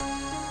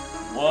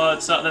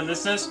What's up then,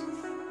 listeners?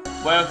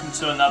 Welcome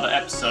to another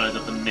episode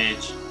of the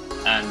Midge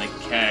and the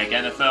Keg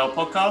NFL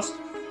podcast.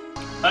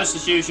 Host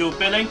as usual,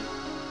 Billy.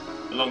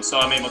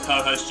 Alongside me, my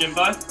co-host,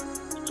 Jimbo.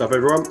 What's up,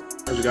 everyone?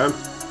 How's it going?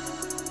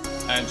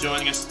 And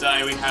joining us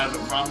today, we have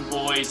Run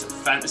Boys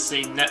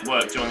Fantasy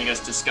Network joining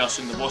us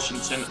discussing the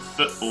Washington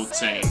football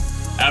team.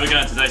 How are we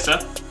going today, sir?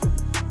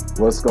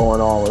 What's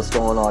going on?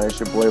 It's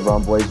your boy,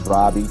 Run Boys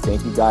Robbie.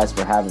 Thank you guys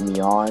for having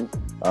me on.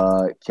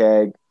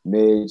 Keg,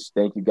 Midge,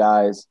 thank you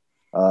guys.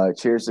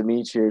 Cheers to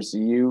me, cheers to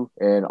you,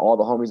 and all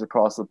the homies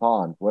across the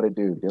pond. What it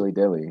do? Dilly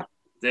dilly.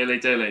 Dilly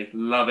dilly.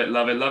 Love it,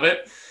 love it, love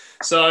it.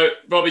 So,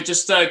 Robbie,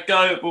 just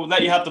we'll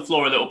let you have the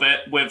floor a little bit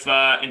with,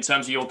 in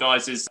terms of your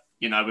guys',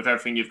 with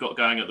everything you've got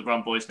going at the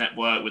Run Boys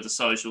Network, with the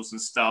socials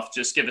and stuff.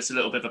 Just give us a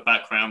little bit of a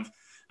background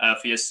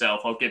for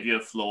yourself. I'll give you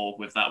a floor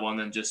with that one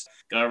and just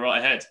go right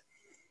ahead.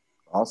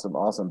 Awesome.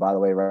 By the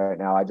way, right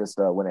now, I just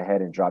went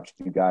ahead and dropped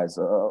you guys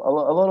a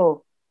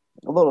little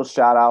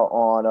shout out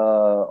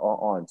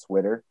on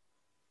Twitter.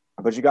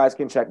 But you guys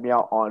can check me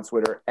out on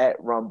Twitter at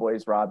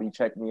RunBoysRobbie.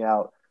 Check me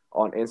out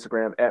on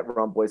Instagram at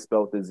RunBoys,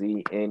 spelled the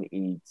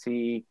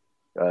Z-N-E-T.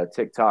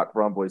 TikTok,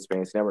 RunBoys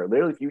Fantasy Network.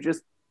 Literally, if you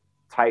just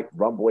type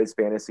RunBoys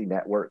Fantasy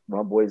Network,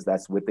 RunBoys,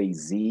 that's with a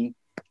Z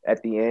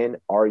at the end,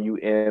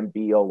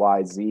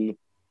 RUMBOYZ.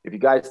 If you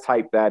guys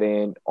type that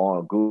in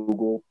on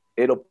Google,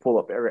 it'll pull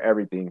up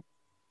everything.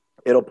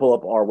 It'll pull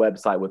up our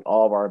website with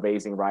all of our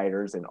amazing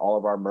writers and all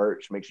of our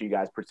merch. Make sure you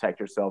guys protect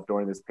yourself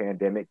during this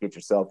pandemic. Get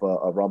yourself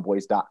a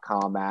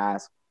runboys.com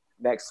mask.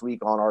 Next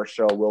week on our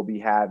show, we'll be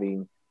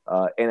having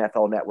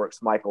NFL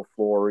Network's Michael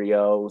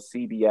Florio,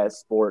 CBS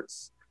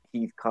Sports,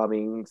 Keith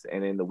Cummings,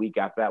 and then the week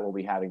after that, we'll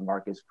be having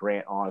Marcus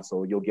Grant on.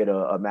 So you'll get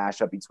a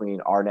mashup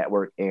between our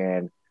network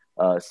and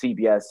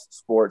CBS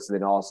Sports, and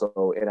then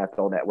also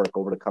NFL Network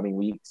over the coming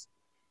weeks.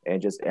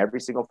 And just every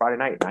single Friday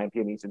night, 9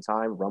 p.m. Eastern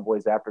Time, Run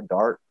Boys After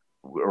Dark.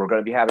 We're going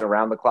to be having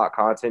around-the-clock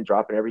content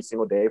dropping every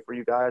single day for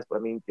you guys. But, I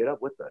mean, get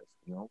up with us.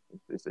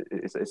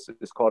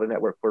 It's called a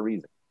network for a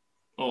reason.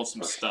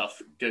 Awesome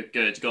stuff. Good.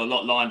 You've got a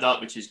lot lined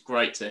up, which is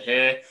great to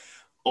hear.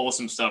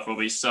 Awesome stuff,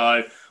 Robbie.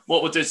 So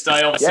what we'll do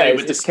today, obviously... Yeah,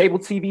 it's cable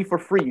TV for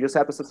free. You just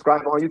have to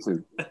subscribe on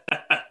YouTube.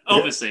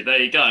 Obviously,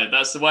 there you go.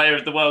 That's the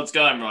way the world's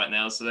going right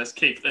now. So let's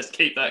keep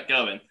that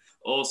going.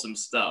 Awesome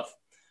stuff.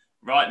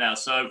 Right now,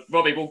 so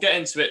Robbie, we'll get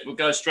into it. We'll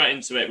go straight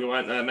into it. We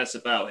won't mess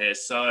about here.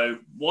 So,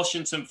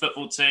 Washington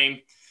football team.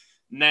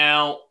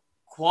 Now,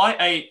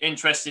 quite a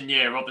interesting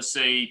year.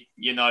 Obviously,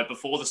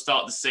 before the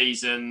start of the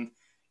season,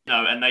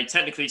 and they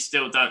technically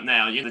still don't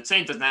now. The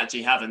team doesn't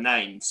actually have a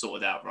name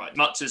sorted out right.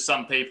 Much as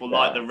some people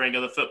like the ring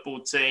of the football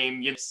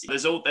team,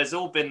 there's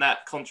all been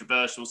that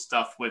controversial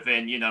stuff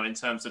within, in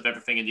terms of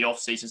everything in the off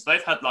season. So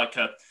they've had like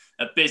a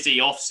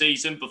busy off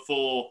season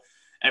before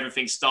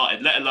everything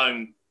started, let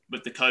alone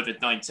with the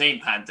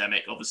COVID-19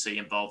 pandemic, obviously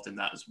involved in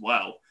that as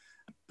well.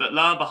 But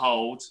lo and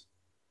behold,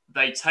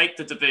 they take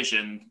the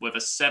division with a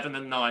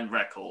 7-9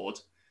 record.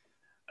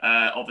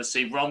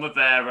 Obviously, Ron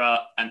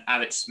Rivera and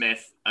Alex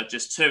Smith are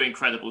just two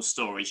incredible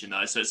stories,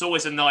 So it's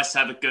always nice to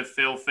have a good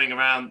feel thing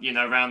around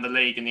the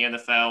league and the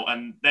NFL.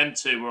 And them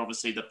two were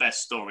obviously the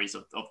best stories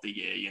of the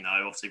year,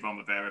 Obviously, Ron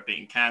Rivera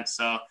beating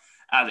cancer,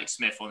 Alex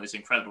Smith on his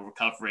incredible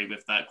recovery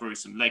with that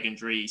gruesome leg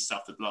injury he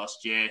suffered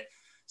last year.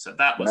 So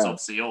that was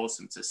obviously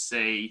awesome to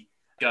see.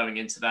 Going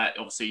into that,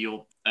 obviously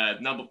your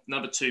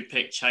number 2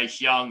 pick, Chase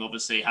Young,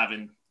 obviously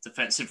having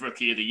Defensive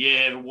Rookie of the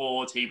Year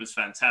award. He was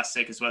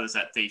fantastic, as well as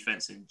that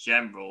defense in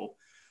general.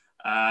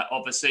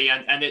 Obviously,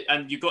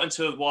 and you got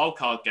into a wild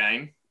card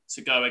game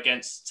to go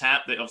against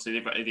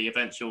the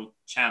eventual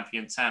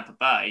champion Tampa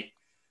Bay,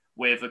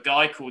 with a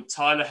guy called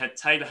Taylor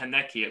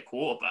Heinicke at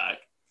quarterback,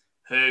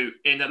 who,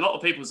 in a lot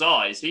of people's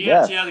eyes, he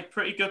actually had a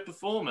pretty good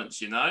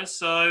performance,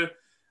 So,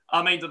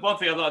 I mean, the one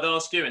thing I'd like to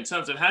ask you in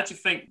terms of how do you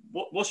think,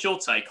 what's your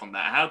take on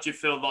that? How do you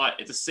feel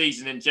like the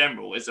season in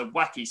general is a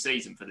wacky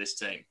season for this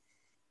team?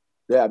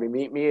 Yeah, I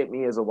mean,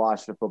 me as a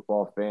Washington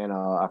football fan,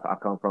 I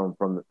come from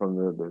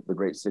the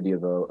great city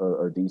of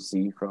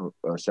DC, from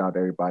shout out to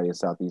everybody in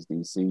Southeast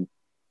DC.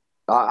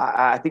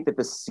 I think that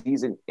the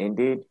season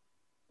ended,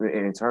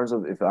 in terms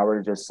of, if I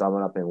were to just sum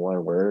it up in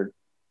one word,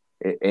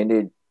 it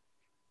ended,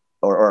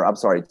 or I'm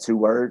sorry, 2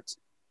 words,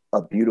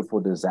 a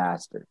beautiful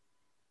disaster.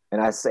 And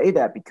I say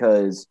that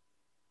because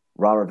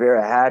Ron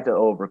Rivera had to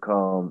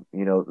overcome,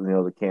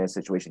 the Kansas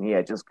situation. He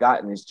had just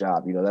gotten his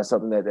job. That's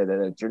something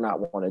that you're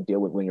not want to deal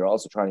with when you're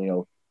also trying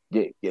to,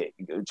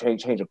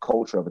 change a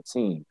culture of a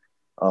team.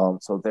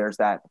 So there's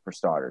that for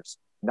starters.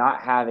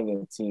 Not having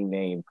a team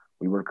name.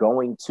 We were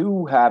going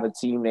to have a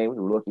team name. We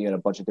were looking at a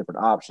bunch of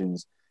different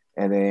options,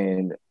 and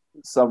then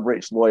some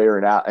rich lawyer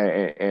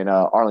in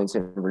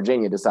Arlington,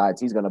 Virginia,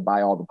 decides he's going to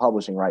buy all the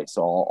publishing rights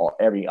to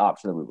every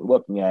option that we were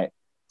looking at.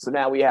 So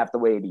now we have to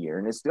wait a year,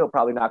 and it's still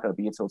probably not going to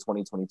be until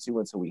 2022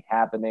 until we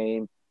have a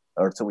name,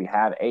 or until we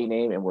have a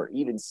name, and we're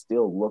even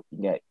still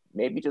looking at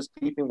maybe just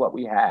keeping what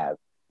we have.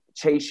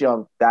 Chase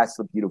Young, that's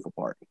the beautiful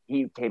part.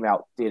 He came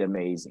out, did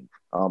amazing.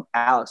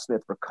 Alex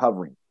Smith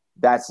recovering,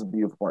 that's the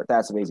beautiful part.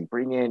 That's amazing.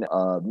 Bring in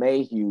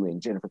Mayhew and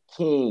Jennifer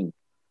King,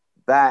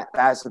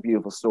 that's a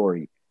beautiful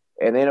story.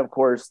 And then, of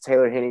course,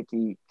 Taylor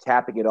Heinicke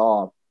capping it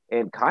off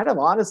and kind of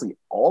honestly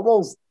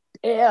almost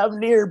damn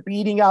near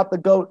beating out the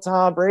GOAT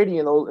Tom Brady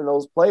in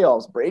those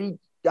playoffs. Brady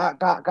got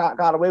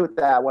away with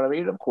that one. I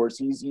mean, of course,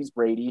 he's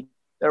Brady.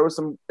 There was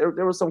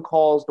some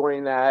calls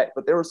during that,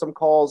 but there were some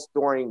calls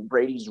during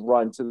Brady's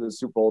run to the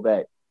Super Bowl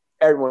that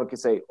everyone could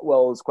say,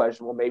 well, it's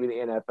questionable. Maybe the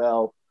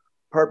NFL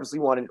purposely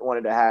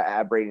wanted to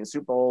have Brady in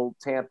Super Bowl.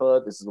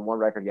 Tampa, this is the one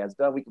record he has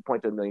done. We can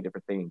point to a million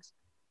different things.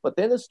 But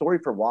then the story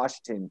for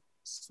Washington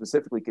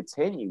specifically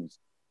continues.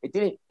 It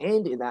didn't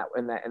end in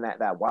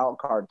that wild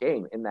card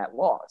game, in that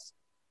loss.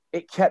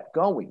 It kept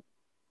going.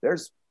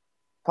 There's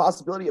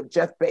possibility of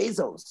Jeff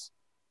Bezos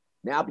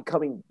now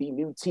becoming the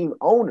new team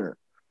owner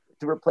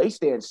to replace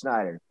Dan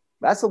Snyder.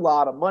 That's a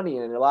lot of money.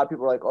 And a lot of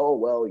people are like, oh,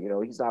 well,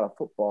 he's not a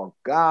football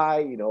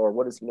guy, or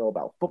what does he know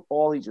about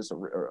football? He's just a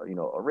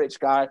rich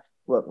guy.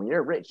 Look, when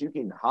you're rich, you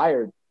can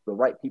hire the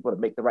right people to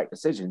make the right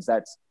decisions.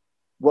 That's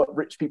what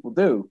rich people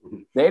do.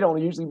 They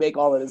don't usually make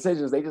all the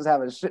decisions. They just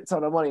have a shit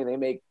ton of money and they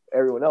make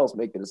everyone else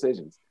make the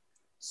decisions.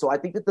 So I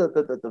think that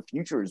the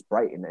future is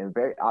bright and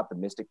very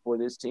optimistic for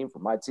this team, for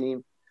my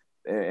team.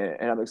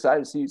 And I'm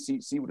excited to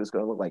see what it's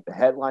going to look like. The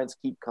headlines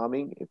keep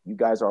coming. If you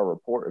guys are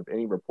if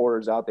any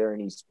reporters out there,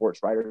 any sports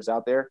writers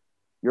out there,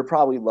 you're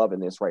probably loving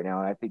this right now.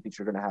 And I think that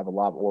you're going to have a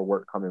lot more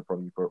work coming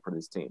from you for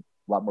this team,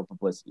 a lot more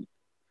publicity.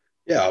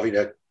 Yeah, I mean,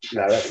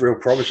 that's real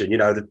promising.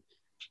 The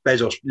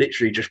Bezos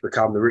literally just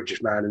become the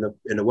richest man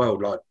in the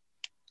world. Like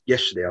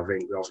yesterday, I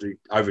think, after he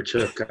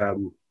overtook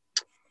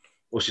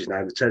what's his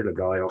name, the Tesla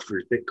guy, after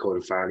his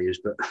Bitcoin failures.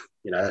 But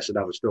that's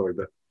another story.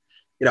 But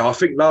I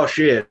think last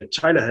year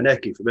Taylor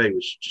Heinicke for me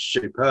was just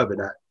superb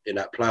in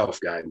that playoff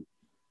game,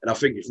 and I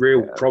think it's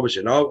real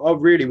promising. I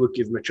really would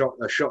give him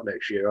a shot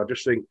next year. I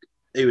just think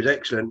he was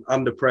excellent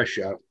under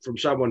pressure from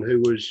someone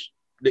who was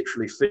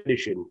literally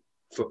finishing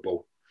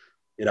football.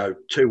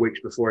 2 weeks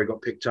before he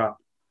got picked up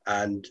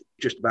and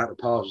just about to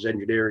pass his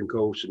engineering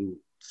course and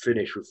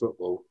finish with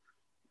football,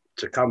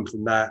 to come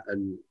from that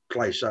and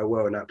play so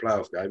well in that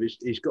playoff game,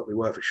 he's got to be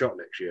worth a shot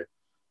next year.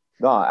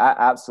 No,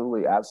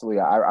 absolutely.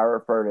 I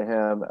refer to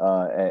him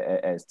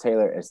as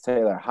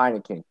Taylor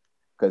Heineken,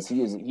 because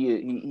he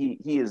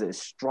is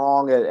as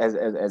strong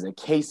as a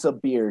case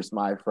of beers,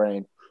 my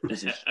friend.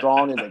 He's as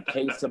strong as a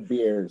case of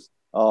beers.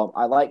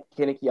 I like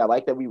Heinicke. I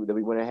like that we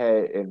went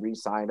ahead and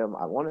re-signed him.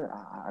 I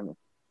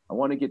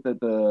want to get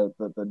the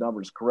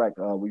numbers correct.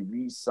 We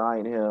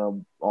re-signed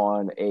him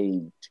on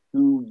a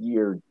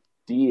 2-year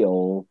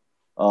deal.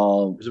 It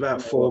was about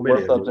 $4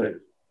 million, wasn't it?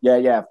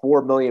 Yeah,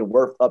 $4 million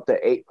worth up to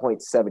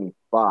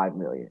 $8.75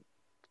 million.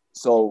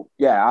 So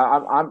yeah,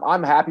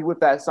 I'm happy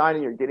with that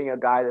signing. You're getting a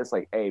guy that's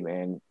like, hey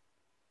man,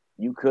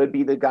 you could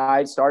be the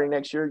guy starting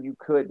next year. You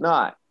could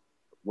not.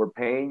 We're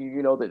paying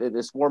you,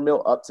 this $4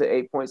 million up to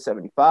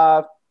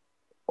 $8.75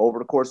 over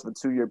the course of a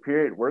 2-year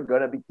period. We're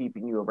gonna be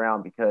keeping you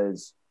around,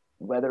 because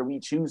whether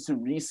we choose to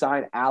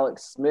re-sign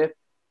Alex Smith,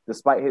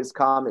 despite his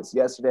comments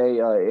yesterday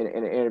in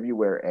an interview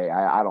where, hey,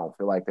 I don't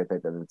feel like that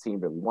the team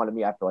really wanted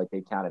me. I feel like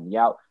they counted me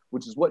out,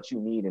 which is what you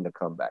need in a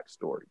comeback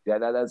story.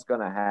 That's going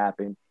to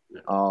happen.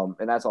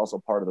 And that's also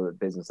part of the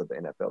business of the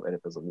NFL. The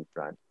NFL's a new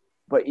grind.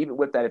 But even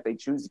with that, if they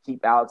choose to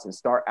keep Alex and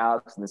start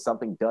Alex, and then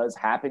something does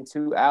happen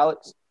to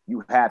Alex,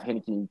 you have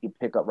Heinicke, you can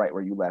pick up right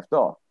where you left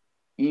off.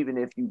 Even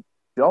if you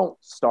don't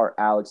start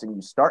Alex and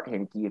you start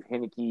Heinicke, if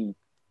Heinicke,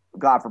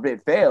 God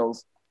forbid,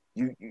 fails,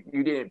 you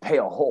didn't pay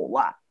a whole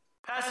lot.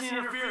 Passing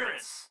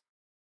interference,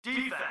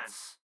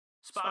 defense,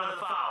 spot on the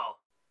foul.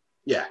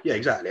 Yeah,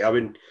 exactly. I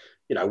mean,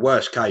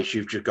 worst case,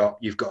 you've got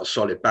a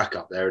solid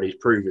backup there, and he's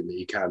proven that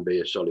he can be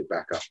a solid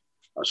backup.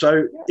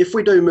 So if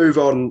we do move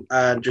on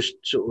and just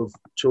sort of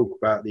talk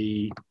about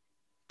the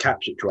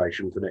cap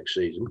situation for next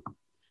season,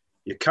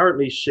 you're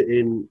currently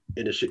sitting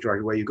in a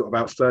situation where you've got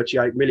about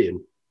 38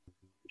 million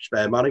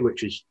spare money,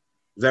 which is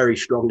very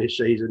strong this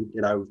season.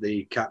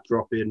 The cap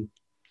dropping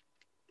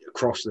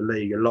across the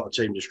league, a lot of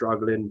teams are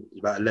struggling. There's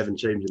about 11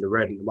 teams in the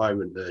red at the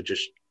moment that are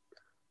just,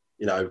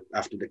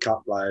 after the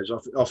cut players.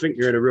 I think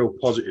you're in a real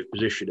positive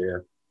position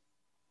here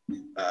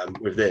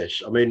with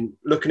this. I mean,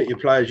 looking at your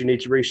players you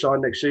need to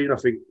re-sign next season, I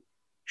think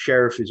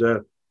Sheriff is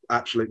a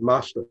absolute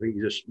must. I think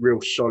he's a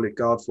real solid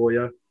guard for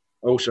you.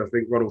 Also, I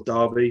think Ronald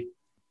Darby,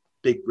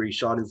 big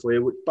re-signing for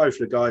you. Both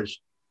the guys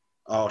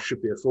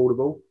should be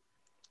affordable.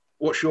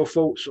 What's your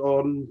thoughts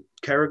on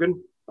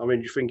Kerrigan? I mean,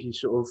 do you think he's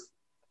sort of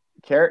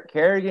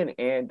Kerrigan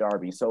and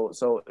Darby. So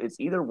it's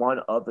either one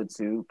of the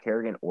two,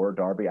 Kerrigan or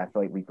Darby. I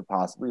feel like we could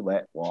possibly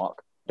let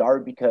walk.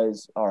 Darby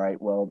because, all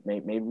right, well,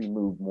 maybe we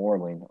move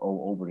Moreland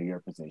over to your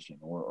position,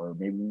 or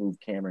maybe we move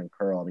Cameron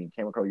Curl. I mean,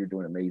 Cameron Curl, you're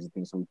doing amazing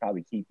things, so we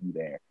probably keep you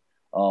there.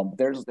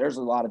 There's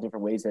a lot of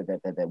different ways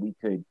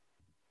that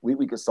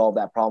we could solve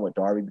that problem with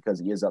Darby, because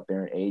he is up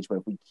there in age. But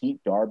if we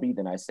keep Darby,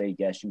 then I say,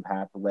 yes, you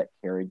have to let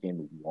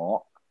Kerrigan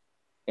walk.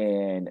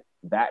 And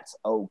that's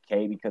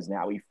okay, because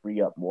now we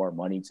free up more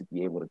money to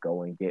be able to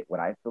go and get what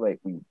I feel like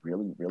we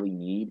really, really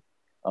need.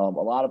 A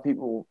lot of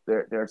people,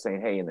 they're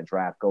saying, hey, in the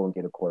draft, go and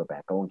get a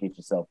quarterback. Go and get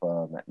yourself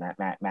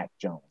Mac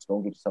Jones. Go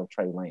and get yourself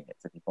Trey Lance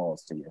if he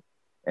falls to you.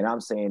 And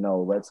I'm saying,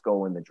 no, let's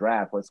go in the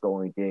draft. Let's go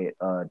and get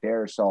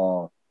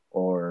Darisaw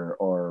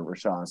or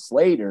Rashawn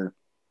Slater,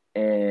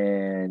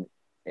 and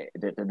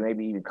to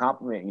maybe even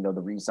complement,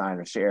 the re-sign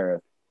of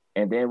Sheriff.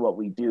 And then what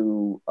we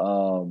do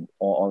on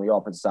the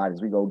offensive side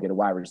is we go get a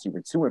wide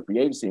receiver 2 in free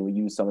agency, and we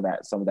use some of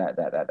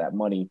that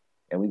money,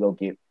 and we go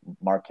get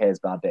Marquez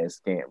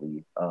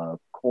Valdez-Scantling,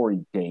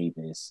 Corey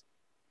Davis.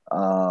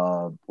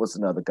 What's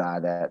another guy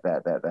that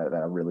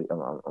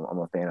I'm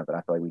a fan of that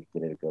I feel like we could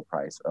get at a good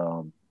price?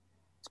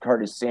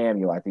 Curtis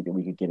Samuel, I think that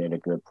we could get at a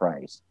good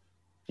price.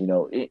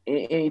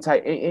 Any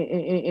type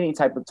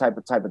of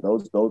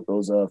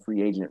those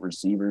free agent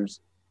receivers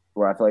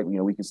where I feel like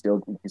we can still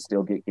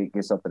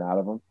get something out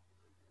of them.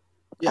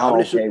 Yeah, I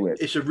mean,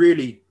 it's a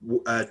really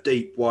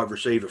deep wide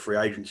receiver free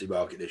agency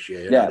market this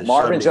year. There's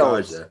Marvin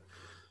Jones.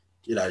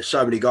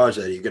 So many guys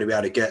there you're going to be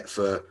able to get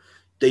for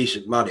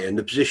decent money, and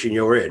the position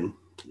you're in,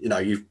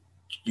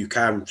 you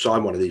can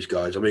sign one of these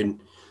guys. I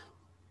mean,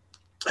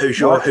 who's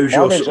your Marvin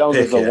Jones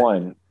pick is the here?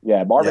 one.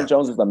 Yeah, Marvin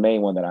Jones is the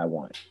main one that I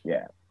want.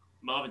 Yeah.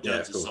 Marvin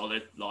Jones is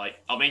solid. Like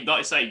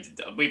I say,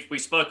 we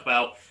spoke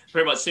about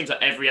pretty much. Seems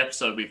like every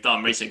episode we've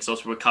done recently,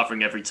 because we're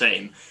covering every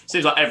team.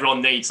 Seems like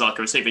everyone needs like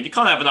a receiver. And you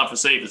can't have enough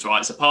receivers, right?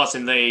 It's a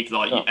passing league.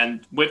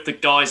 And with the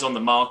guys on the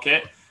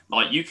market,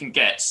 you can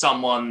get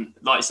someone,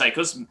 like you say,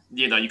 because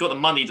you've got the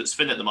money that's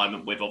thin at the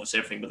moment with obviously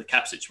everything with the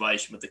cap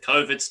situation, with the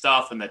COVID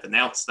stuff, and they've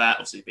announced that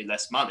obviously it'd be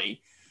less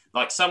money.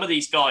 Like some of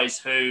these guys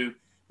who,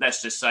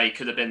 let's just say,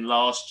 could have been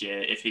last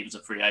year if he was a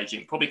free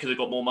agent, probably could have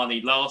got more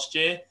money last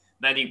year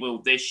than he will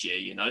this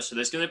year, So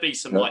there's going to be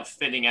some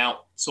thinning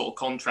out sort of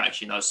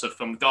contracts, So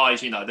from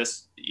guys, you got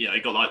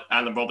like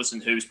Allen Robinson,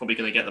 who's probably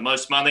going to get the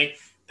most money,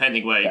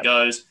 depending where he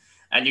goes.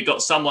 And you've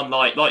got someone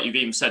like you've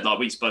even said, like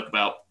we spoke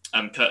about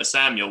Curtis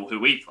Samuel, who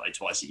we play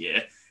twice a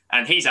year,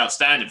 and he's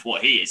outstanding for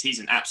what he is. He's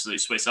an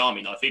absolute Swiss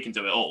Army knife. He can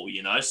do it all,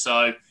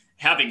 So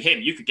having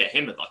him, you could get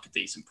him at like a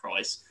decent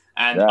price.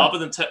 And other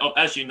than Terry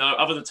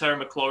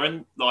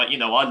McLaurin,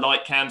 I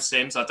like Cam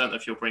Sims. I don't know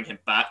if you'll bring him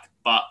back,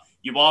 but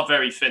you are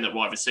very thin at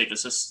wide receiver.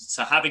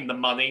 So having the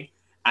money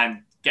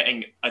and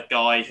getting a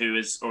guy who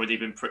has already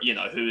been,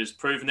 who has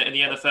proven it in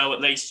the NFL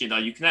at least,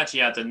 you can actually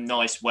add a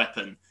nice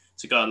weapon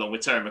to go along with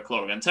Terry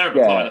McLaurin. And Terry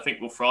McLaurin, I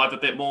think, will thrive a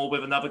bit more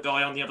with another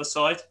guy on the other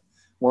side.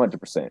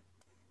 100%.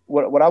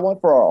 What I want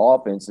for our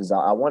offense is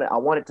I want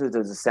it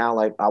to sound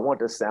like, I want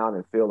to sound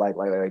and feel like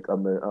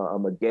a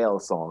Miguel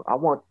song. I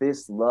want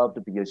this love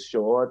to be a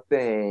sure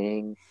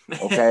thing.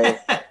 Okay.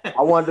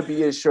 I want it to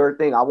be a sure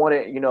thing. I want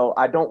it,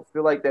 I don't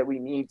feel like that we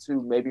need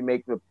to maybe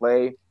make the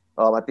play.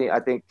 I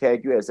think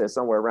Keg, you had said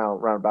somewhere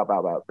around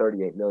about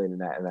 38 million in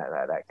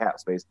that cap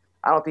space.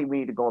 I don't think we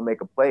need to go and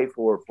make a play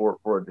for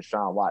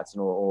Deshaun Watson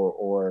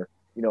or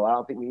I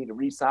don't think we need to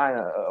re-sign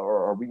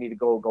or we need to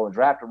go and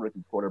draft a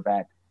rookie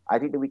quarterback. I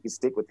think that we can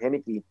stick with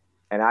Heinicke,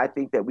 and I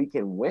think that we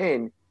can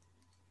win,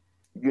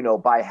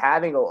 by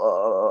having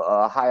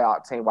a high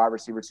octane wide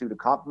receiver 2 to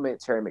complement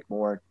Terry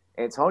McLaurin.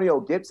 Antonio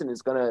Gibson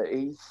is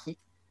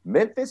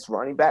Memphis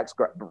running backs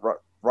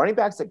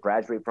that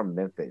graduate from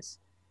Memphis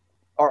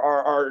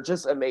are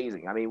just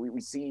amazing. I mean,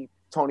 we see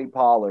Tony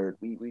Pollard,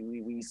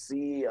 we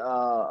see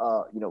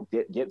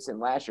Gibson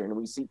last year, and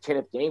we see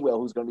Kenneth Gainwell,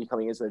 who's going to be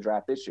coming into the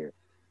draft this year.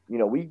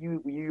 We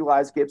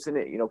utilize Gibson,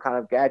 kind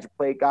of gadget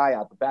play guy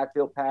out the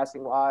backfield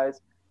passing wise.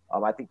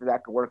 I think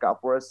that could work out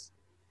for us.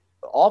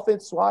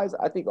 Offense wise,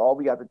 I think all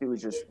we have to do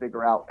is just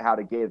figure out how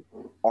to give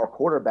our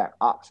quarterback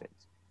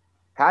options.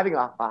 Having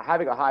a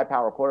high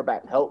power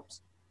quarterback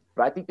helps,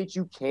 but I think that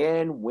you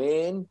can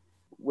win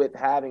with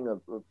having a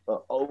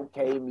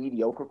okay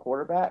mediocre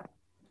quarterback,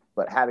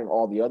 but having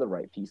all the other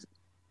right pieces.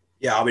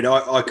 Yeah, I mean,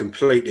 I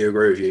completely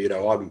agree with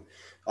you.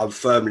 I'm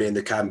firmly in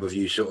the camp of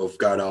you sort of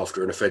going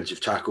after an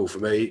offensive tackle for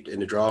me in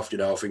the draft.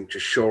 I think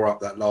just shore up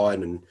that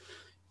line, and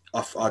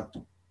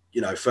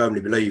I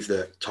firmly believe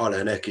that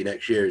Tyler Heinicke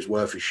next year is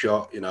worth his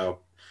shot.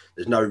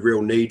 There's no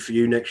real need for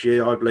you next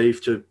year, I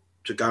believe, to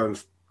go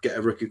and get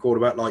a rookie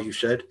quarterback, like you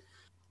said.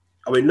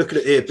 I mean, looking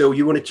at here, Bill,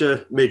 you wanted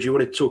to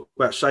talk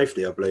about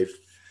safety, I believe.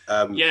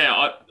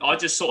 I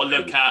just sort of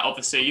look at,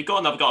 obviously, you've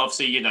got another guy,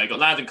 obviously, you've got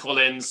Landon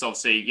Collins,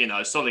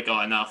 obviously, solid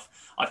guy enough.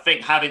 I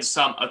think having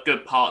a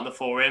good partner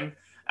for him.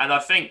 And I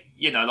think,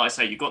 like I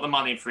say, you've got the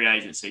money in free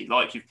agency.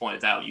 Like you've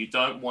pointed out, you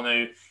don't want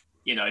to,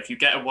 if you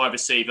get a wide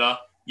receiver,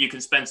 you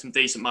can spend some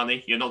decent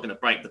money. You're not going to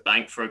break the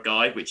bank for a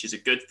guy, which is a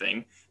good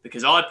thing.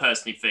 Because I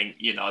personally think,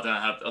 I don't know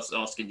how I was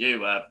asking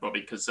you, Robbie,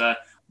 because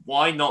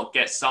why not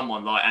get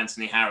someone like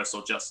Anthony Harris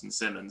or Justin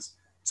Simmons?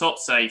 Top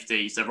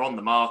safeties, they're on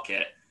the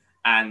market.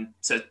 And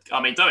don't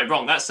get me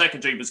wrong, that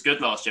secondary was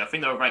good last year. I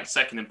think they were ranked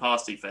second in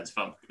pass defense,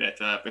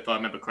 if I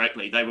remember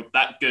correctly. They were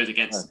that good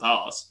against the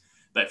pass.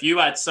 But if you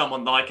had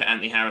someone like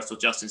Anthony Harris or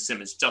Justin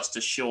Simmons just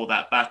to shore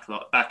that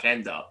back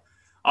end up,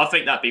 I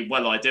think that'd be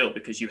well ideal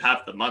because you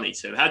have the money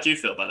to. How do you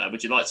feel about that?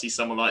 Would you like to see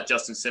someone like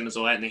Justin Simmons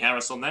or Anthony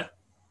Harris on there?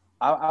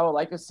 I would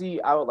like to see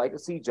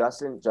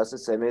Justin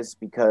Simmons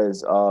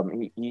because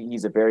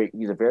he's a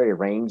very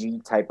rangy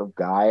type of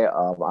guy.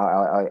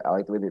 I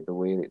like the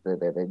way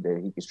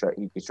that he can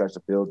stretch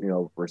the field,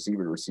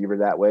 receiver to receiver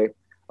that way.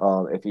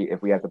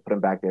 If we have to put him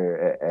back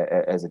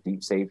there as a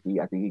deep safety,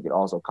 I think he could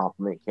also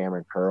complement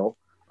Cameron Curl.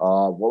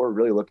 What we're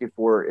really looking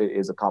for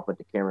is a complement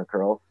to Cameron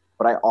Curl.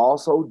 But I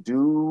also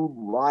do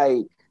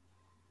like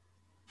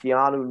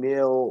Keanu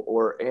Neal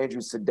or Andrew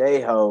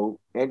Sadejo.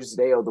 Andrew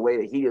Sadejo, the way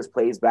that he just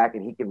plays back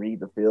and he can read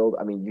the field.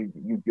 I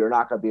mean, you're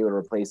not going to be able to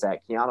replace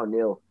that. Keanu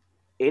Neal,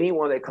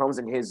 anyone that comes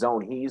in his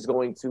zone, he's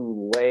going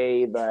to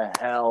lay the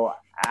hell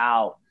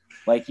out.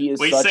 Like he is.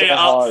 We such see a it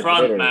hard up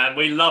front, hitter. man.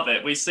 We love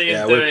it. We see him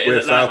Yeah, do we're- it in we're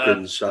Atlanta.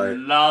 Falcons, so-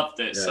 Loved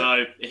it. Yeah.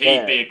 So he'd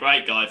Yeah. be a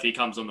great guy if he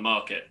comes on the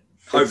market.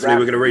 Hopefully,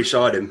 we're going to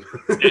re-sign him.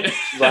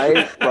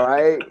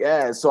 right,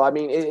 yeah. So I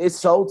mean, it's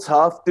so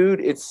tough,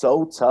 dude. It's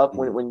so tough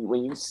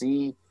when you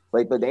see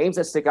like the names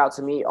that stick out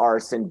to me are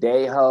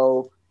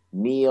Sendejo,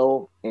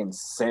 Neal, and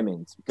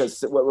Simmons.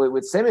 Because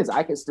with Simmons,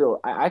 I can still,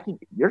 I can.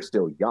 You're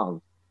still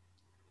young.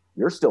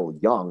 You're still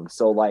young.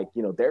 So like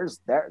there's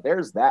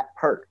that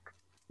perk.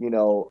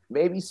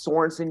 Maybe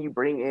Sorensen you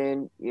bring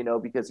in,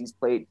 because he's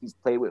played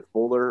with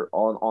Fuller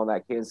on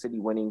that Kansas City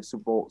winning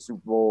Super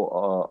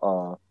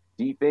Bowl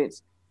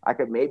defense. I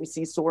could maybe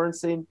see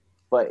Sorensen,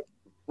 but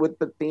with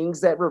the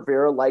things that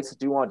Rivera likes to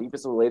do on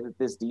defense, the way that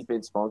this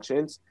defense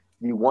functions,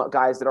 you want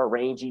guys that are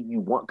rangy, you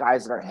want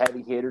guys that are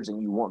heavy hitters,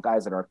 and you want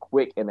guys that are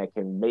quick and that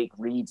can make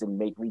reads on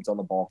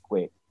the ball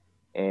quick.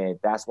 And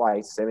that's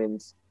why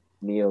Simmons,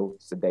 Neal,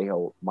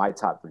 Sadejo, my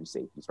top 3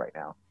 safeties right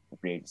now in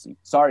free agency.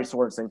 Sorry,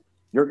 Sorensen.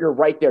 You're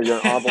right there. You're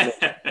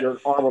an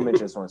honorable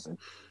mention, Sorensen.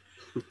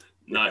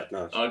 No,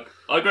 Nice.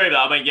 I agree with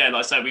that. I mean, yeah, like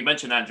I say, we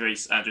mentioned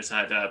Andrews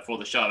had for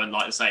the show, and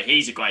like I say,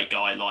 he's a great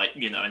guy,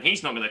 and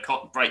he's not going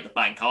to break the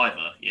bank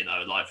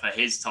either, like for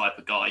his type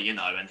of guy,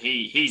 and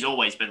he's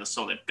always been a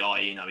solid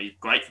guy, he's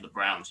great for the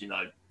Browns,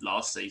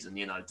 last season,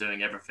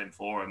 doing everything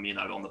for him,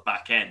 on the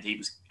back end, he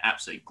was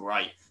absolutely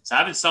great. So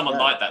having someone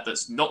like that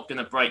that's not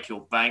going to break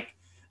your bank,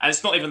 and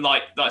it's not even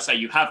like I say,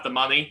 you have the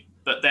money,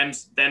 but them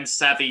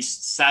savvy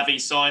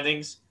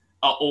signings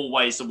are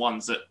always the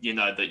ones that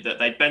that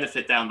they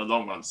benefit down the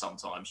long run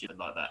sometimes,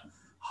 like that.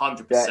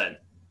 100%.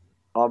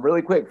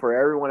 Really quick for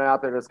everyone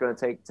out there that's going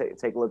to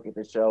take a look at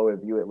the show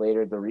and view it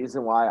later. The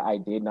reason why I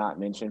did not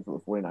mention for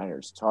the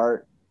 49ers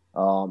chart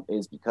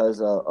is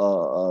because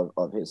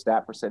of his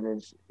stat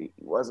percentage. He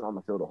wasn't on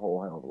the field a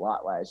whole hell of a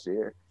lot last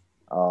year.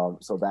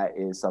 So that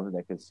is something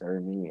that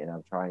concerned me, and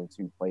I'm trying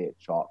to play it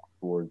chalk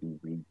for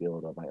the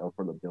build up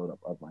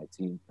of my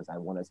team, because I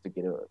want us to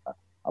get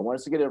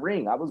a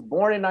ring. I was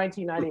born in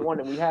 1991,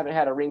 and we haven't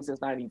had a ring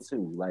since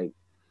 '92. Like,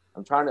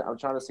 I'm trying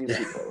to see the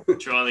people.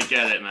 Trying to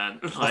get it, man.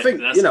 Like, I think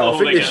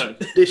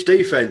this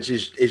defense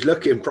is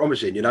looking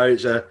promising.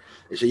 It's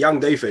a young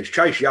defense.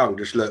 Chase Young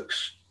just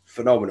looks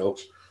phenomenal.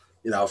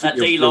 I think that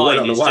D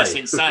line is just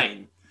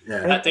insane.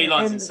 Yeah, that D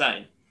line's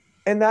insane.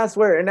 And that's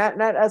where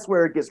that's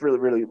where it gets really,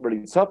 really,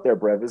 really tough there,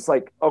 Brev. It's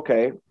like,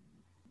 okay,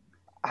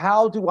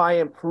 how do I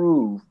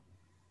improve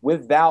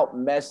without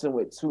messing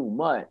with too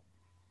much?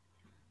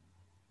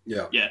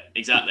 Yeah,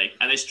 exactly.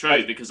 And it's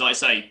true, because like I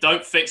say,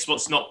 don't fix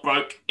what's not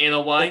broke in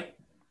a way,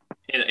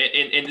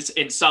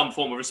 in some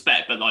form of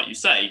respect. But like you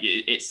say,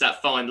 it's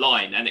that fine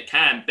line, and it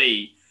can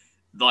be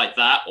like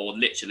that or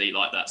literally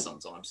like that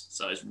sometimes.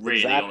 So it's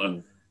really on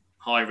a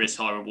high risk,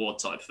 high reward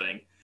type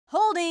thing.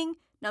 Holding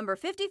number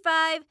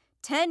 55,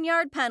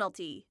 10-yard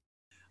penalty.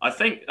 I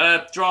think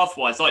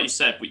draft-wise, like you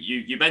said,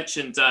 you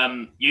mentioned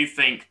you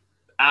think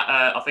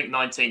at I think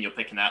 19 you're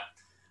picking at.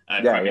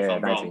 Correct me if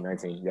I'm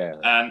 19,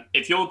 yeah.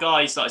 If your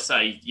guys, like I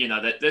say,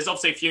 there's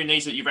obviously a few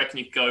needs that you reckon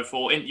you could go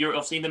for. You're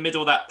obviously in the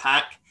middle of that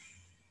pack.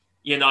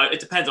 It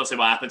depends obviously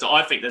what happens.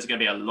 I think there's going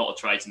to be a lot of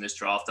trades in this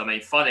draft. I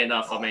mean, funny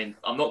enough, I'm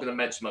not going to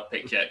mention my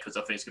pick yet because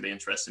I think it's going to be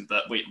interesting.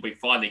 But we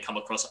finally come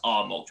across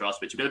our mock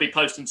drafts, which are going to be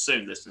posting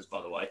soon, listeners,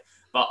 by the way.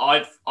 But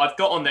I've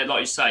got on there,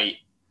 like you say,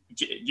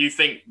 you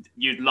think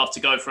you'd love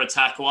to go for a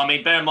tackle. I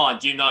mean, bear in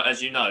mind,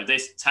 as you know,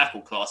 this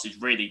tackle class is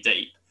really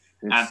deep.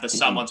 And for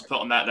someone to put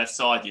on that left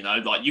side,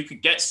 like you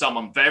could get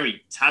someone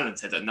very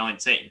talented at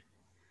 19.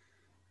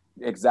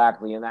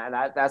 Exactly. And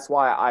that's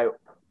why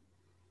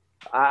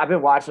I've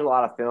been watching a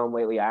lot of film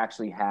lately. I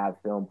actually have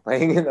film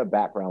playing in the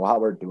background while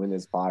we're doing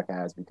this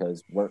podcast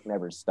because work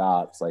never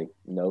stops, like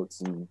notes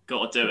and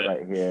got to do it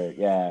right here.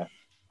 Yeah.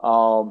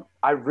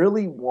 I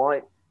really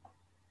want.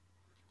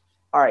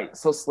 All right,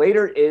 so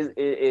Slater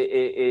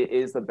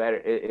is the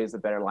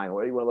better line.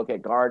 What do you want to look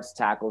at? Guards,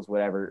 tackles,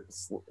 whatever.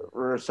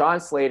 Rashawn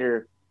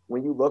Slater.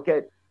 When you look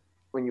at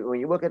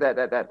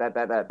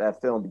that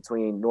film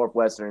between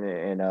Northwestern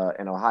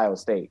and Ohio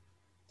State,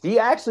 he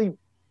actually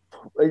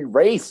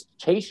erased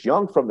Chase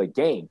Young from the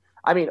game.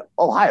 I mean,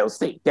 Ohio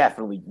State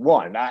definitely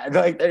won.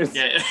 There's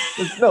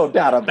no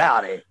doubt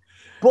about it.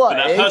 But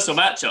that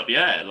personal matchup,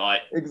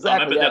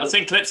 exactly. I've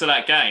seen clips of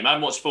that game. I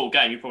haven't watched full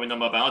game. You probably know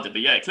more about it,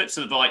 but clips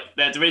of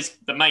there is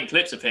the main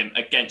clips of him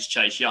against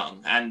Chase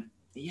Young, and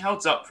he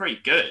holds up pretty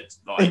good.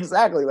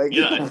 Exactly,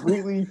 he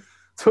completely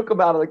took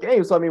him out of the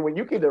game. So I mean, when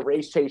you can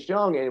erase Chase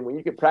Young, and when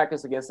you can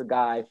practice against a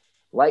guy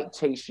like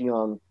Chase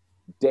Young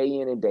day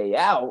in and day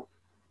out,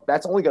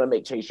 that's only going to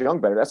make Chase Young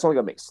better. That's only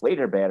going to make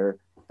Slater better.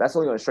 that's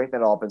only going to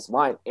strengthen that offensive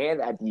line and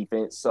that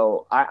defense.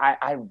 So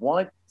I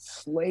want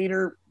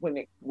Slater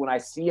when I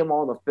see him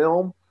on the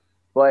film,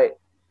 but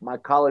my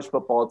college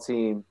football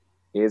team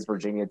is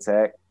Virginia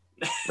Tech.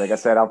 Like I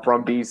said, I'm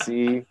from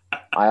BC.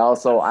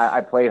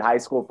 I played high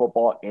school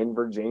football in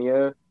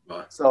Virginia.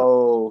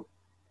 So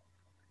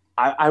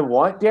I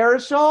want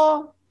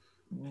Darrisaw,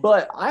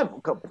 but I'm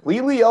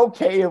completely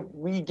okay if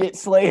we get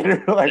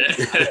Slater. Like,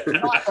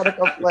 I'm not going to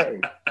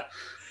complain.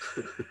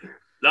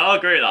 No, I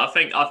agree with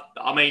that.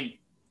 I mean,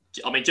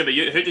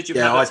 Jimmy, who did you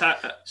have?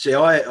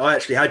 I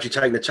actually had you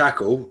taking the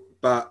tackle,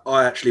 but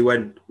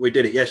we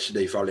did it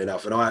yesterday, funnily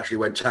enough, and I actually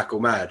went tackle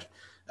mad.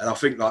 And I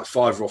think like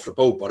 5 were off the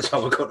ball by the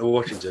time I got to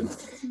Washington.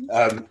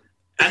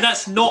 And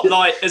that's not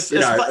like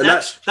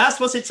that's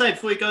what's it saying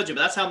before you go, Jim.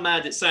 That's how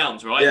mad it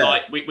sounds, right? Yeah.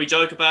 Like we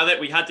joke about it.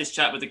 We had this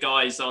chat with the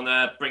guys on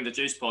Bring the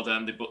Juice Pod,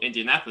 the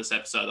Indianapolis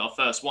episode, our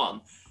first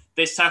one.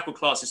 This tackle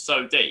class is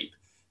so deep.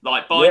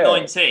 Like by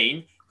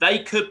 19, they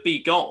could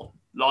be gone.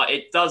 Like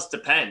it does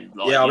depend.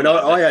 Like,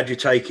 I had you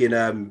taking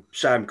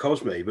Sam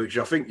Cosme, which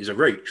I think is a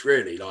reach,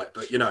 really. Like,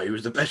 but he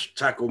was the best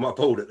tackle on my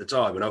board at the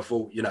time, and I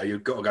thought,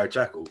 you've got to go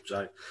tackle.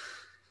 So.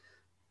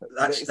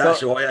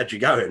 That's why I had you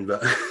going,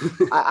 but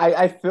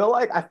I feel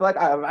like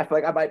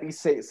I might be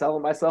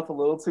selling myself a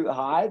little too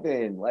high.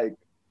 Then, like,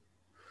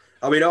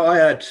 I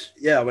had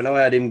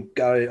him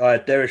go. I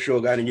had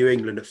Darrisaw going to New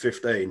England at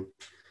 15,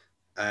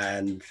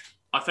 and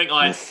I think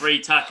I had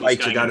 3 tackles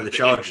going to the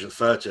Chargers at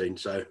 13.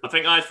 So I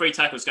think I had 3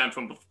 tackles going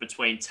from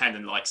between 10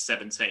 and like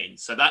 17.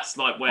 So that's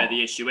like where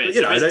the issue is.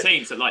 There's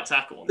teams that like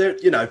tackle.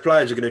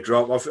 Players are going to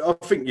drop. I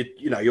think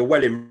you're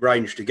well in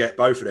range to get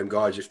both of them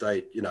guys if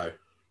they,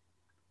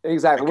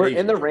 Exactly. We're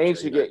in the range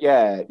to get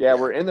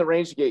we're in the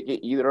range to get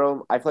either of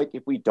them. I feel like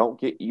if we don't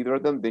get either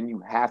of them, then you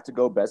have to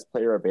go best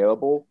player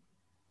available.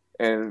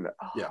 And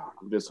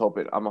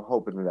I'm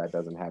hoping that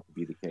doesn't have to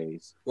be the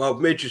case. Well,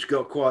 Midge has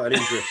got quite an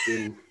interest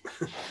in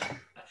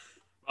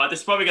Right, this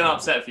is probably going to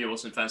upset a few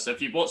Washington fans. So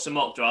if you watch the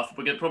mock draft,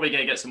 we're probably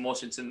going to get some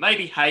Washington,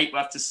 maybe hate.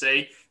 We'll have to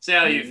see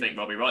how you think,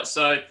 Robbie. Right.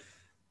 So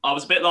I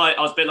was a bit like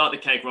the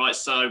keg, right?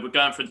 So we're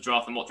going through the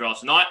draft and mock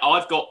drafts, and I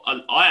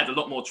had a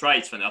lot more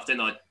trades for enough,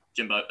 didn't I,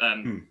 Jimbo?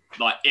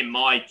 Like in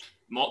my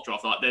mock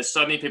draft, like there's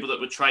so many people that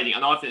were trading,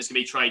 and I think it's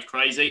going to be trade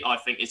crazy. I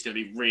think it's going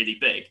to be really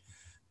big,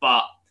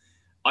 but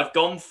I've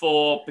gone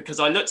for, because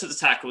I looked at the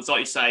tackles,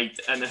 like you say,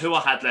 and who I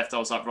had left, I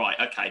was like, right,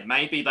 okay,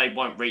 maybe they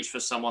won't reach for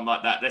someone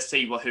like that. Let's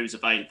see who's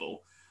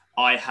available.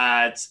 I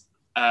had,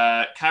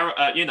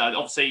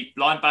 obviously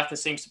linebacker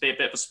seems to be a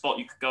bit of a spot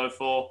you could go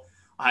for.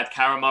 I had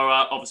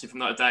Karamoa, obviously from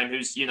Notre Dame,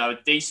 who's, a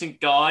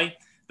decent guy,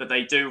 but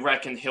they do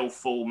reckon he'll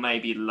fall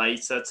maybe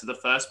later to the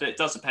first, but it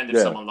does depend if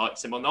someone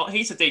likes him or not.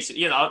 He's a decent,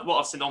 what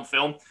I've seen on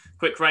film,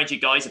 quick rangy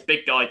guy. He's a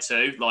big guy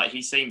too. Like,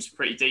 he seems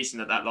pretty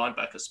decent at that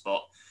linebacker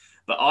spot.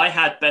 But I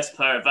had best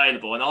player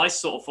available, and I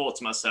sort of thought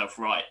to myself,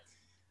 right,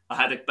 I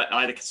had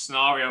a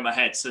scenario in my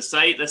head. So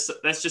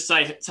let's just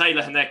say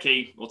Taylor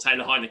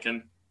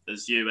Heineken,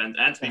 as you, and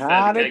to be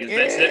fair, the Keg has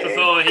mentioned it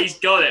before, he's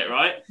got it,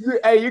 right?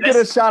 Hey, you could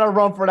have shot a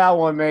run for that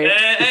one, mate.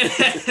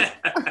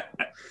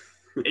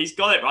 He's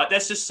got it, right?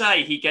 Let's just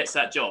say he gets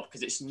that job,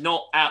 because it's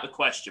not out of the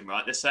question,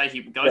 right? Let's say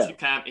he goes to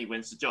camp, he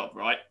wins the job,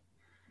 right?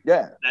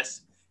 Yeah.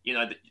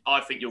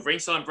 I think you'll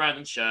re-sign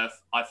Brandon Scherf.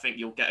 I think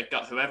you'll get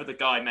whoever the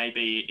guy may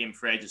be in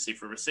free agency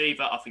for a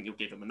receiver. I think you'll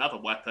give him another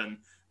weapon.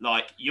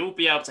 Like, you'll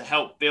be able to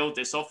help build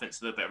this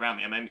offense a little bit around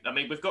me. I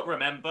mean, we've got to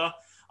remember,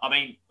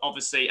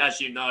 obviously,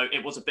 as you know,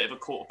 it was a bit of a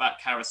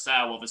quarterback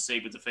carousel, obviously,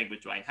 with the thing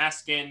with Dwayne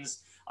Haskins.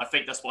 I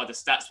think that's why the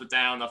stats were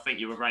down. I think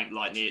you were ranked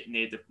like near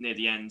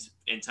the end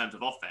in terms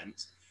of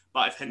offense.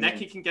 But if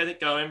Heineke can get it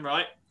going,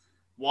 right,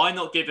 why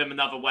not give him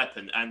another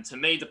weapon? And to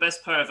me, the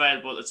best player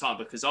available at the time,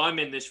 because I'm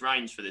in this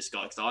range for this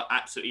guy, because I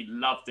absolutely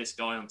love this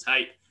guy on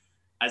tape,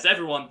 as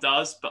everyone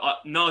does, but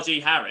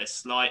Najee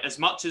Harris, like, as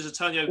much as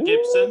Antonio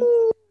Gibson,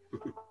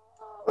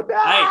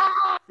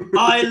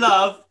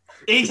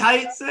 he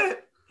hates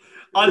it.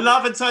 I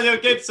love Antonio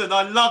Gibson.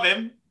 I love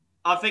him.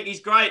 I think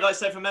he's great. Like I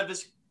said, from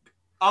Memphis,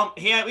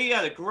 he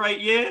had a great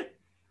year.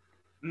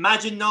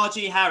 Imagine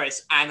Najee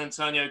Harris and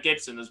Antonio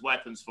Gibson as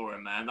weapons for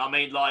him, man. I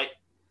mean, like,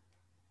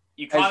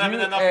 you can't have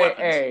enough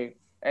weapons.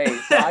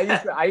 So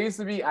I used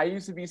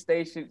to be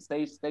stationed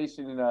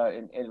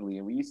in Italy,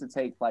 and we used to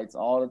take flights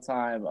all the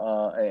time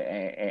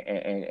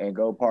and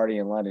go party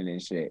in London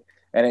and shit.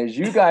 And as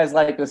you guys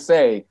like to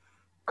say,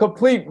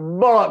 complete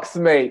bullocks,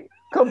 mate.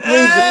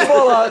 Complete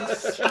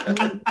bullocks.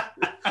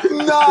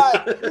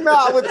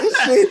 not with this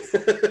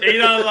shit. He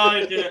don't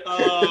like it.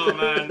 Oh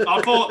man, I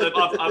thought that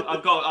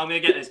I'm gonna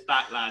get this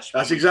backlash.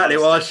 That's exactly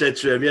what I said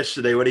to him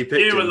yesterday when he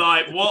picked him. You were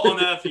like, "What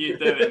on earth are you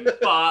doing?"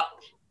 But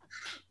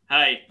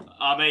hey,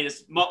 I mean,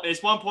 it's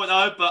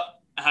 1.0, but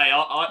hey,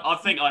 I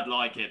think I'd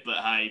like it. But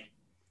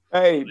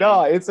hey,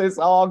 no, it's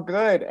all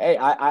good. Hey,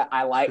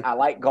 I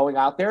like going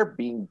out there,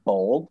 being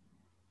bold.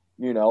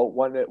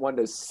 One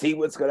to see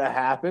what's gonna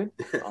happen.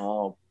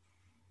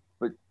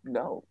 But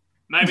no,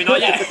 maybe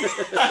not yet.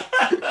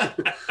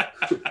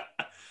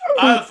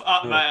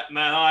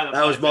 man, I had a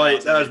That was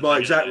fucking my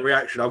feeling exact it.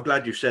 reaction. I'm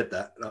glad you said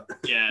that.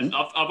 Yeah,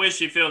 I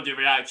wish you filmed your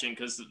reaction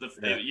because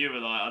you were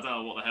like, I don't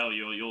know what the hell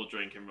you're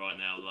drinking right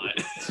now. Like,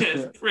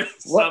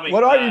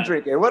 what are you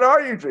drinking? What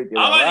are you drinking?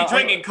 I'm only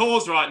drinking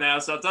Coors right now,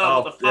 so I don't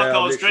know what the fuck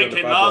I was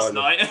drinking last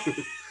night.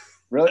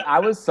 Really, I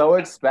was so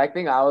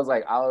expecting. I was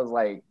like,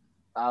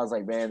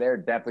 man, they're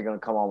definitely gonna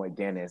come on with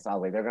Guinness. I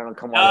was like, they're gonna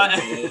come on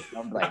with Guinness.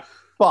 I'm like,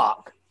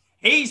 fuck.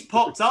 He's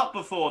popped up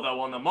before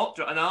though on the mock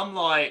draft, and I'm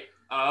like,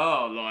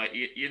 oh, like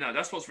you know,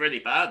 that's what's really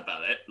bad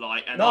about it.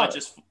 Like, and I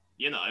just,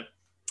 you know,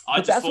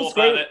 I just thought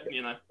about it.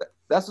 You know,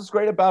 that's what's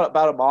great about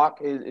a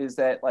mock is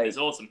that like it's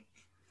awesome.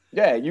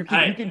 Yeah, you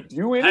can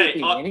do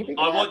anything. Anything.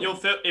 I want your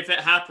film. If it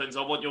happens,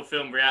 I want your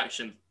film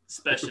reaction,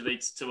 especially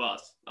to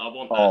us. I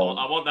want that.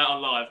 I want that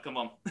on live. Come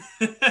on.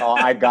 Oh,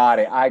 I got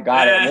it.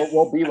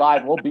 We'll be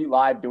live. We'll be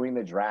live doing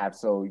the draft,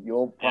 so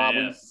you'll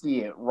probably see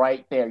it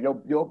right there.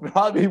 You'll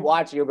probably be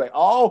watching. You'll be like,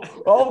 oh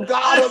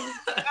God.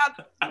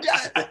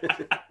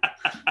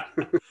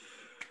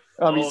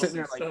 I'll be sitting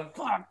there like,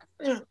 fuck.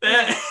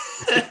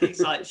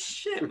 He's like,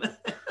 shit, man.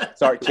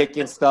 Start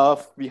kicking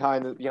stuff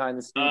behind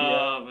the studio.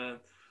 Oh man.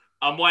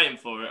 I'm waiting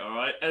for it, all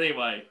right?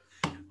 Anyway,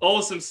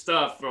 awesome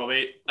stuff,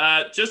 Robbie.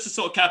 Just to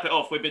sort of cap it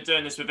off, we've been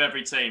doing this with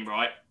every team,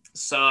 right?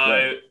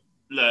 So,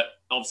 look,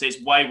 obviously it's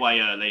way,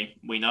 way early.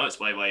 We know it's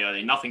way, way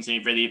early. Nothing's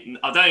even really...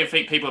 I don't even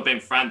think people have been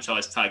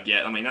franchise tagged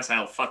yet. I mean, that's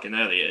how fucking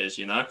early it is,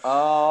 you know?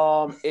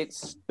 It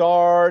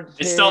started...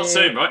 It starts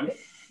soon, right?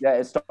 Yeah,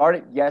 it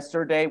started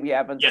yesterday. We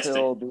have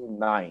until the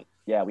 9th.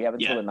 Yeah, we have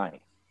until the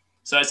 9th.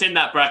 So it's in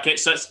that bracket.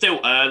 So it's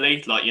still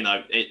early. Like, you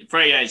know,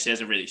 free agency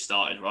hasn't really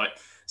started, right?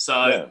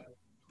 So... Yeah.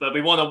 But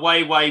we want a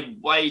way, way,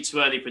 way too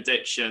early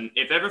prediction.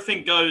 If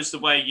everything goes the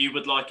way you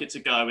would like it to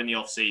go in the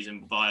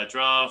offseason, via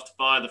draft,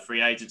 via the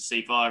free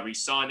agency, via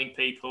re-signing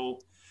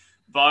people,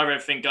 via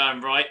everything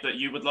going right that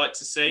you would like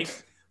to see,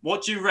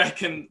 what do you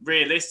reckon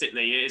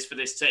realistically it is for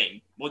this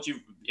team? What do you,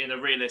 in a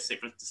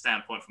realistic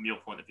standpoint from your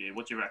point of view,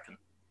 what do you reckon?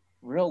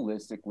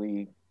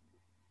 Realistically,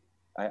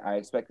 I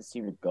expect this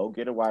team to go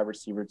get a wide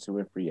receiver to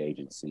a free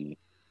agency.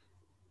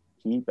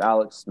 Keep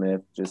Alex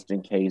Smith just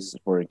in case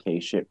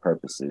shit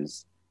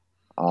purposes.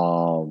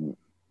 You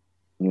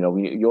know,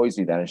 you always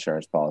need that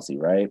insurance policy,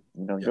 right?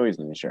 You know, you always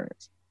need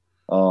insurance.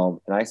 And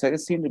I expect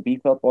this team to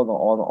beef up on the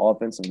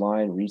offensive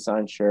line,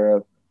 re-sign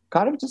Sheriff,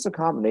 kind of just a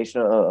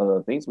combination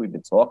of things we've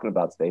been talking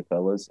about today,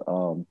 fellas.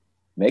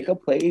 Make a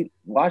play,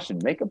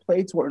 Washington, make a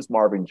play towards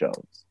Marvin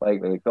Jones.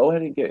 Like go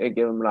ahead and give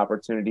him an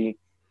opportunity.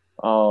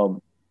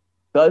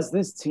 Does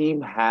this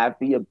team have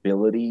the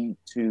ability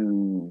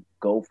to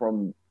go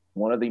from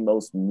one of the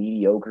most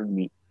mediocre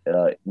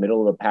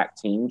middle of the pack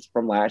teams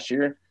from last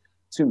year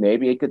to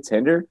maybe a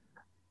contender?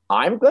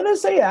 I'm going to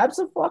say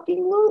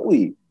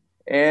abso-fucking-lutely.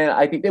 And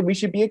I think that we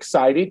should be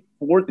excited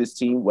for this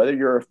team, whether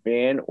you're a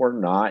fan or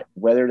not,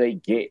 whether they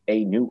get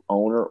a new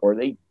owner or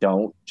they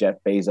don't. Jeff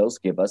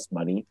Bezos, give us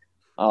money.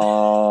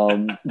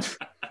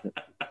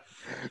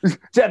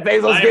 Jeff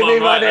Bezos, give me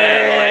money.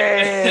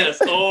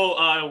 That's all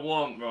I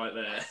want right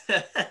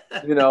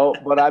there. You know,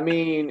 but I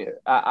mean,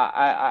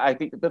 I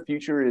think that the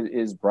future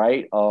is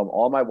bright.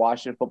 All my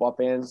Washington football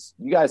fans,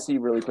 you guys see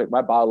really quick,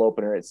 my bottle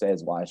opener, it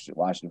says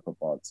Washington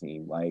football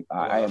team. Like,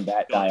 I am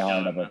that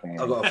diehard of a fan.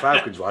 I've got a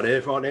Falcons one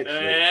here for next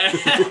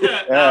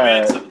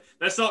week.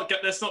 Let's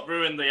not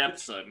ruin the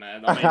episode,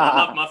 man. I mean,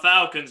 I love my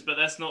Falcons, but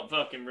let's not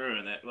fucking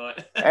ruin it.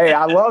 Like, hey,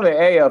 I love it.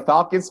 Hey, a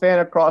Falcons fan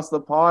across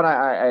the pond.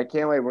 I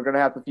can't wait. We're gonna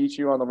have to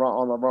feature you on the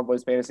Run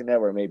Boys Fantasy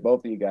Network, mate.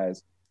 Both of you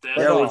guys.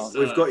 Yeah,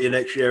 we've got you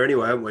next year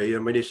anyway, haven't we? I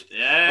mean,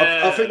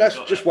 I think that's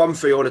just one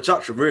thing I want to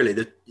touch on, really.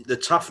 The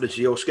toughness of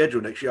your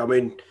schedule next year. I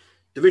mean,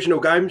 divisional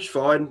games,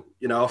 fine.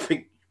 You know, I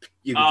think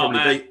you can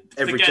probably beat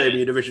every team in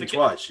your division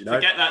twice. You know,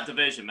 forget that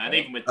division, man.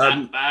 Even with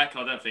that back,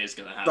 I don't think it's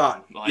going to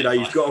happen. But you know,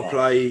 you've got to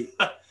play.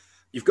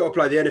 You've got to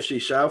play the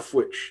NFC South,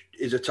 which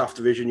is a tough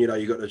division. You know,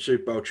 you've got the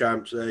Super Bowl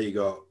champs there. You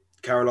got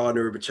Carolina,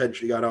 who are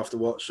potentially going after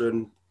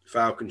Watson.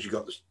 Falcons, you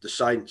got the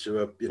Saints, who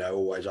are, you know,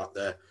 always up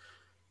there.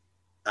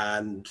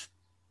 And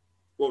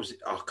what was it?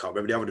 Oh, I can't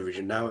remember the other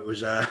division now. It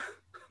was no,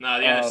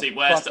 the NFC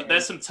West.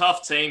 There's some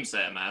tough teams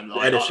there, man.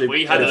 Like,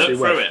 we had to look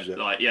through it.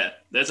 Like, yeah,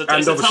 there's a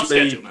tough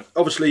schedule, man.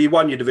 Obviously, you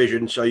won your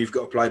division, so you've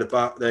got to play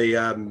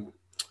the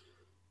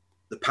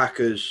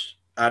Packers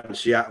and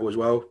Seattle as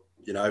well.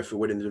 You know, for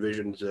winning the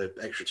division, the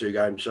extra 2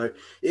 games. So it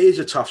is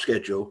a tough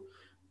schedule.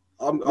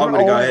 I'm going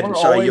to go ahead and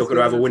say you're going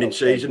to have a winning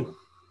season.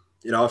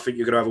 You know, I think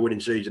you're going to have a winning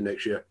season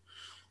next year.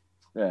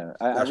 Yeah,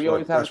 we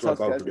always have a tough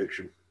schedule.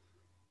 Prediction.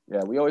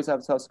 Yeah, we always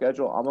have a tough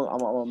schedule. I'm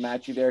gonna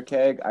match you there,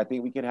 Keg. I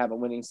think we can have a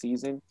winning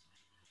season,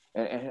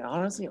 and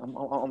honestly,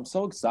 I'm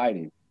so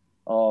excited.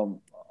 A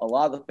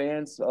lot of the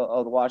fans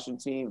of the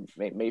Washington team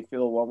may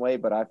feel one way,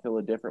 but I feel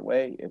a different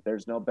way. If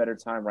there's no better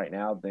time right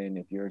now than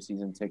if you're a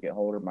season ticket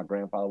holder. My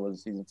grandfather was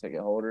a season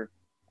ticket holder.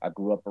 I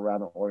grew up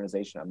around the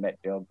organization. I met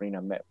Dale Green. I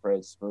met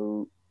Fred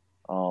Smoot,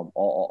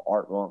 all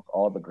Art Monk,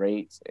 all the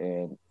greats.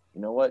 And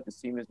you know what? This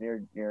team is near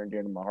and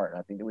dear to my heart, and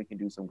I think that we can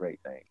do some great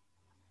things.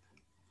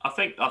 I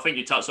think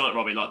you touched on it,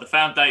 Robbie. Like the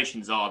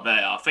foundations are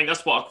there. I think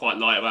that's what I quite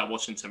like about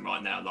Washington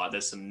right now. Like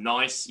there's some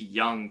nice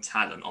young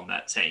talent on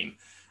that team,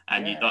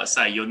 and you like I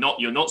say you're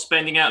not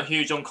spending out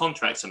huge on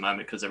contracts at the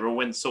moment because they're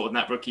all in sort of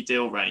that rookie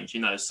deal range,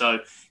 you know. So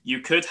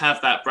you could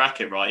have that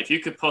bracket right if you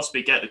could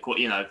possibly get the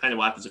depending on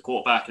what happens, a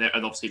quarterback and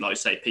obviously like you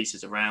say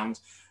pieces around.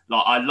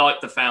 Like I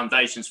like the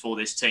foundations for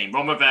this team.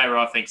 Ron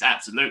Rivera, I think, is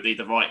absolutely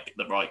the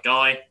right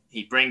guy.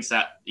 He brings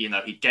that, he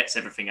gets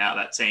everything out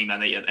of that team,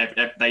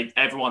 and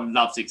everyone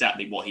loves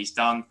exactly what he's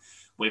done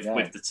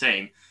with the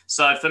team.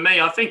 So for me,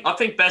 I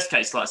think best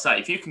case, like I say,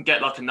 if you can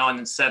get like a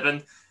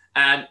 9-7,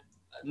 and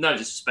no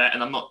disrespect,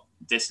 and I'm not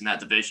dissing that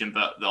division,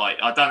 but like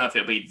I don't know if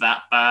it'll be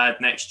that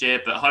bad next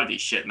year. But holy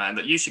shit, man,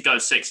 that you should go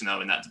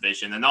 6-0 in that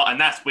division, and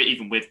that's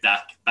even with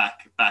Dak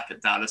back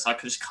at Dallas. I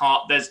just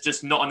can't. There's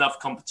just not enough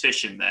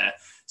competition there.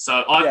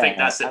 So I think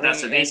that's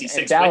an easy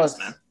 6 wins,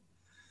 man.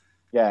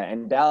 Yeah,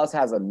 and Dallas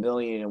has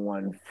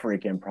 1,000,001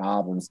 freaking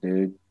problems,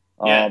 dude.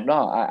 Yeah.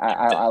 No,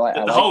 I like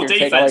the whole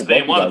defense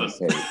being one of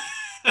them.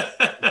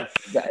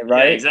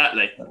 Right?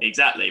 Yeah,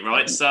 exactly.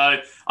 Right. So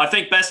I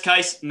think best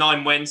case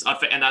 9 wins. I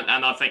think, and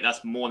I think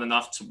that's more than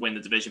enough to win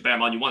the division. Bear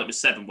in mind, you won it with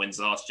 7 wins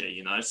last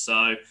year.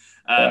 So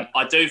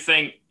I do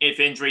think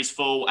if injuries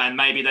fall, and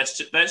maybe let's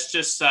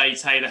just say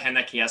Taylor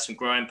Heinicke has some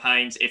growing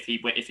pains if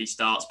he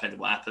starts, depending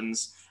on what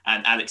happens.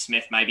 And Alex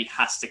Smith maybe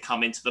has to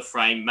come into the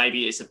frame.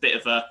 Maybe it's a bit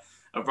of a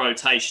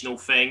rotational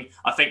thing.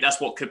 I think that's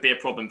what could be a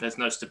problem if there's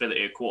no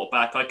stability at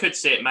quarterback. I could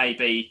see it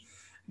maybe.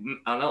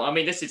 I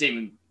mean, this is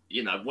even,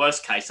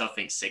 worst case, I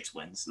think 6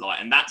 wins.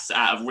 And that's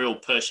at a real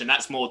push. And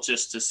that's more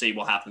just to see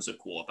what happens at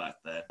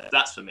quarterback there.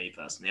 That's for me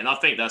personally. And I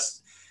think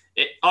that's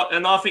it.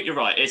 And I think you're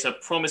right. I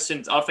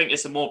think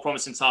it's a more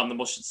promising time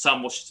than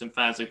some Washington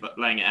fans are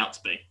laying it out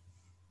to be.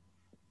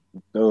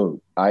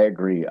 Dude, I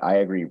agree.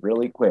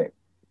 Really quick.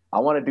 I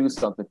want to do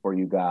something for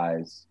you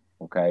guys,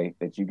 okay,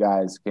 that you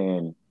guys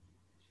can,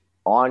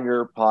 on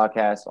your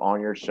podcast, on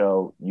your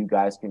show, you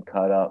guys can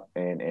cut up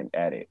and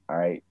edit, all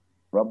right?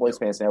 Rum Boys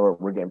Fans Network,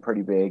 we're getting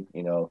pretty big,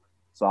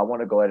 so I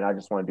want to go ahead and I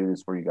just want to do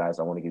this for you guys.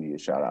 I want to give you a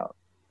shout out,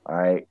 all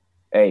right?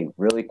 Hey,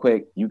 really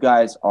quick, you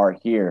guys are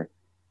here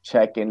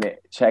checking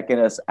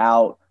us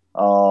out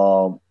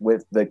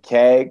with the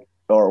Keg,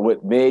 or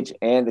with Midge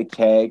and the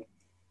Keg.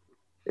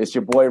 It's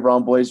your boy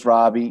Rum Boys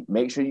Robbie.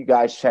 Make sure you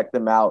guys check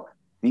them out.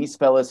 These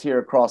fellas here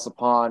across the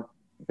pond,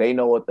 they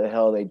know what the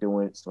hell they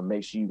doing. So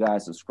make sure you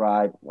guys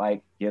subscribe,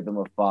 give them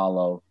a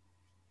follow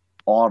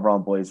on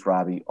Rum Boys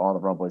Robbie, on the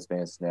Rum Boys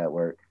Fans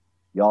Network.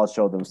 Y'all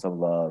show them some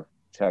love.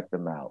 Check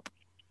them out.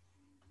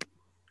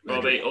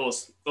 Robbie,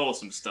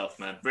 awesome stuff,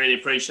 man. Really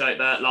appreciate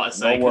that. Like I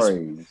say, no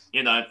worries.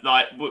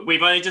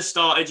 We've only just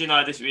started. We've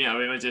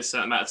only just a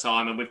certain amount of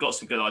time, and we've got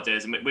some good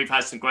ideas, and we've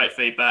had some great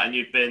feedback. And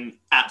you've been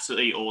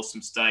absolutely awesome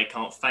today.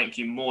 Can't thank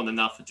you more than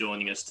enough for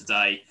joining us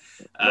today.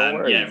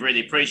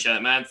 Really appreciate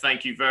it, man.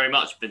 Thank you very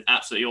much. Been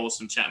absolutely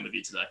awesome chatting with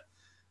you today.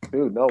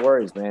 Dude, no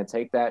worries, man.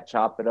 Take that,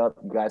 chop it up.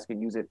 You guys can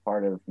use it.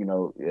 Part of,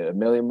 a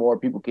million more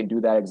people can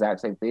do that exact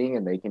same thing,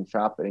 and they can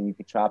chop it, and you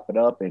can chop it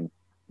up and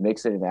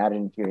mix it and add it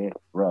into your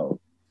row.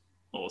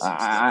 Awesome.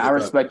 I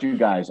respect you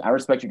guys.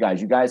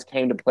 You guys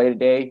came to play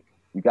today.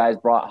 You guys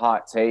brought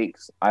hot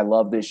takes. I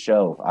love this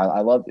show. I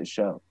love this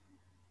show.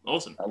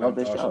 Awesome. I love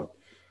this show.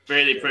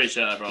 Really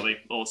appreciate that, Robbie.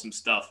 Awesome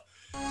stuff.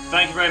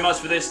 Thank you very much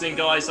for listening,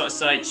 guys. Like I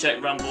say,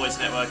 check Rum Boys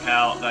Network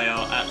out. They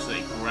are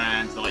absolutely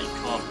grand. You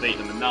can't beat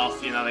them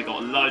enough. They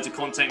got loads of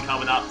content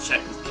coming up.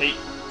 Keep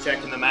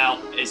checking them out.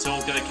 It's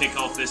all going to kick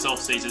off this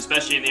off-season,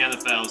 especially in the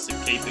NFL, so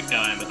keep it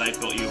going. But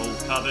they've got you all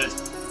covered.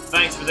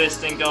 Thanks for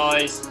listening,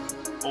 guys.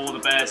 All the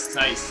best.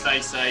 Stay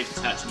safe.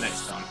 Catch you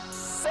next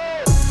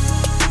time.